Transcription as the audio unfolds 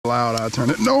loud, I turn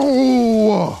it.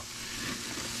 No!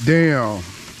 Damn.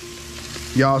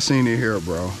 Y'all seen it here,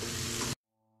 bro.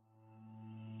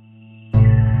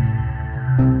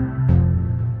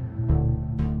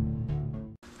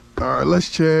 All right,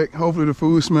 let's check. Hopefully the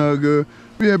food smells good.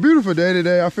 Yeah, beautiful day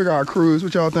today. I figure I'll cruise.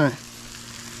 What y'all think?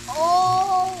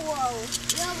 Oh,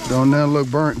 whoa. Don't that look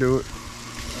burnt, do it.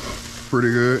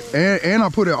 Pretty good. And I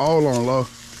put it all on low.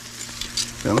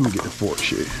 Now let me get the fork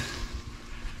shit.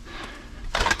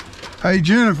 Hey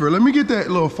Jennifer, let me get that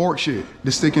little fork shit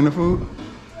to stick in the food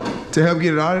to help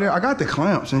get it out of there. I got the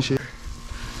clamps and shit.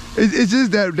 It's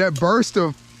just that burst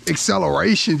of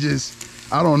acceleration, just,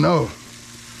 I don't know.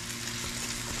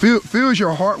 Fills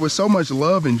your heart with so much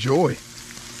love and joy.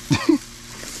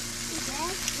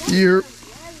 Here,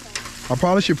 I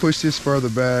probably should push this further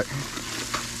back.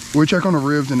 We'll check on the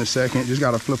ribs in a second. Just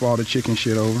gotta flip all the chicken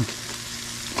shit over.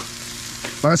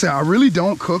 Like I said, I really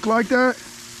don't cook like that.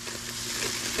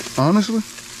 Honestly,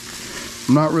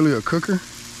 I'm not really a cooker.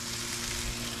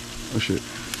 Oh shit.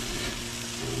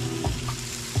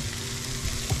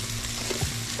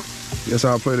 Guess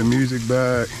I'll play the music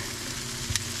back.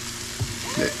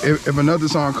 If another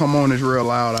song come on that's real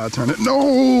loud, I'll turn it.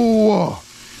 No!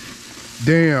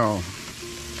 Damn.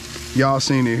 Y'all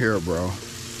seen it here, bro.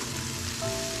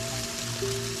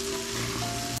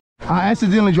 I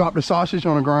accidentally dropped the sausage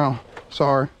on the ground.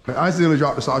 Sorry. I accidentally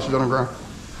dropped the sausage on the ground.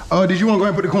 Did you want to go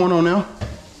ahead and put the corn on now?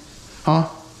 Huh?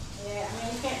 Yeah, I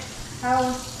mean, you can't.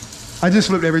 How? I just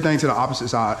flipped everything to the opposite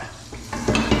side.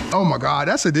 Oh my God,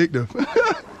 that's addictive.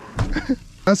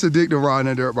 That's addictive riding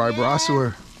that dirt bike, bro, I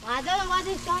swear. I don't know why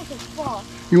this sausage fall.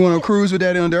 You want to cruise with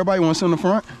that on dirt bike? You want to sit in the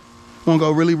front? Want to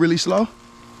go really, really slow?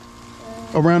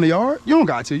 Around the yard? You don't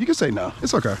got to. You can say no.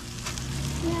 It's okay.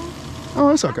 Yeah. Oh,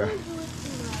 it's okay.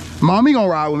 Mommy gonna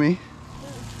ride with me.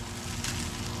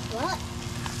 What?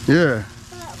 Yeah.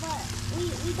 But we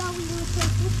thought we would play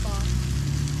football.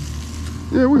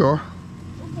 Yeah, we are.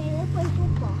 Okay, let's play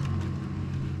football.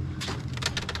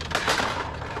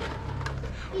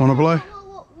 Wanna play?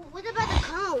 What about the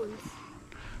cones?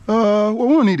 Well,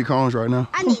 we don't need the cones right now.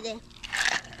 I need it.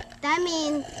 That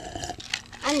means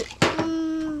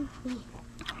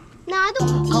no, I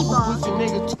don't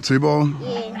T-ball. T-ball?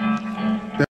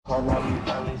 Yeah.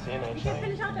 You can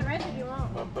finish out the rest if you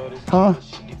want. Huh?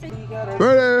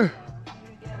 Ready?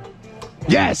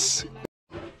 Yes!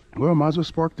 Well, might as well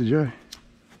spark the J.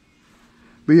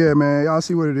 But yeah, man, y'all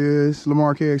see what it is.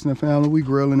 Lamar KX and the family, we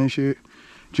grilling and shit.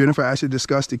 Jennifer actually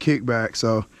discussed the kickback,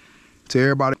 so to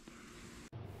everybody.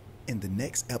 In the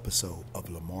next episode of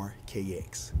Lamar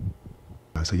KX.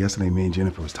 So yesterday, me and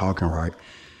Jennifer was talking, right?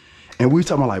 And we were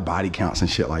talking about like body counts and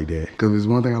shit like that. Cause there's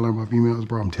one thing I learned about females,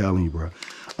 bro, I'm telling you, bro.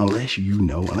 Unless you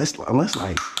know, unless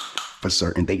like for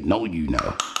certain they know you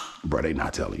know, bro, they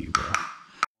not telling you, bro.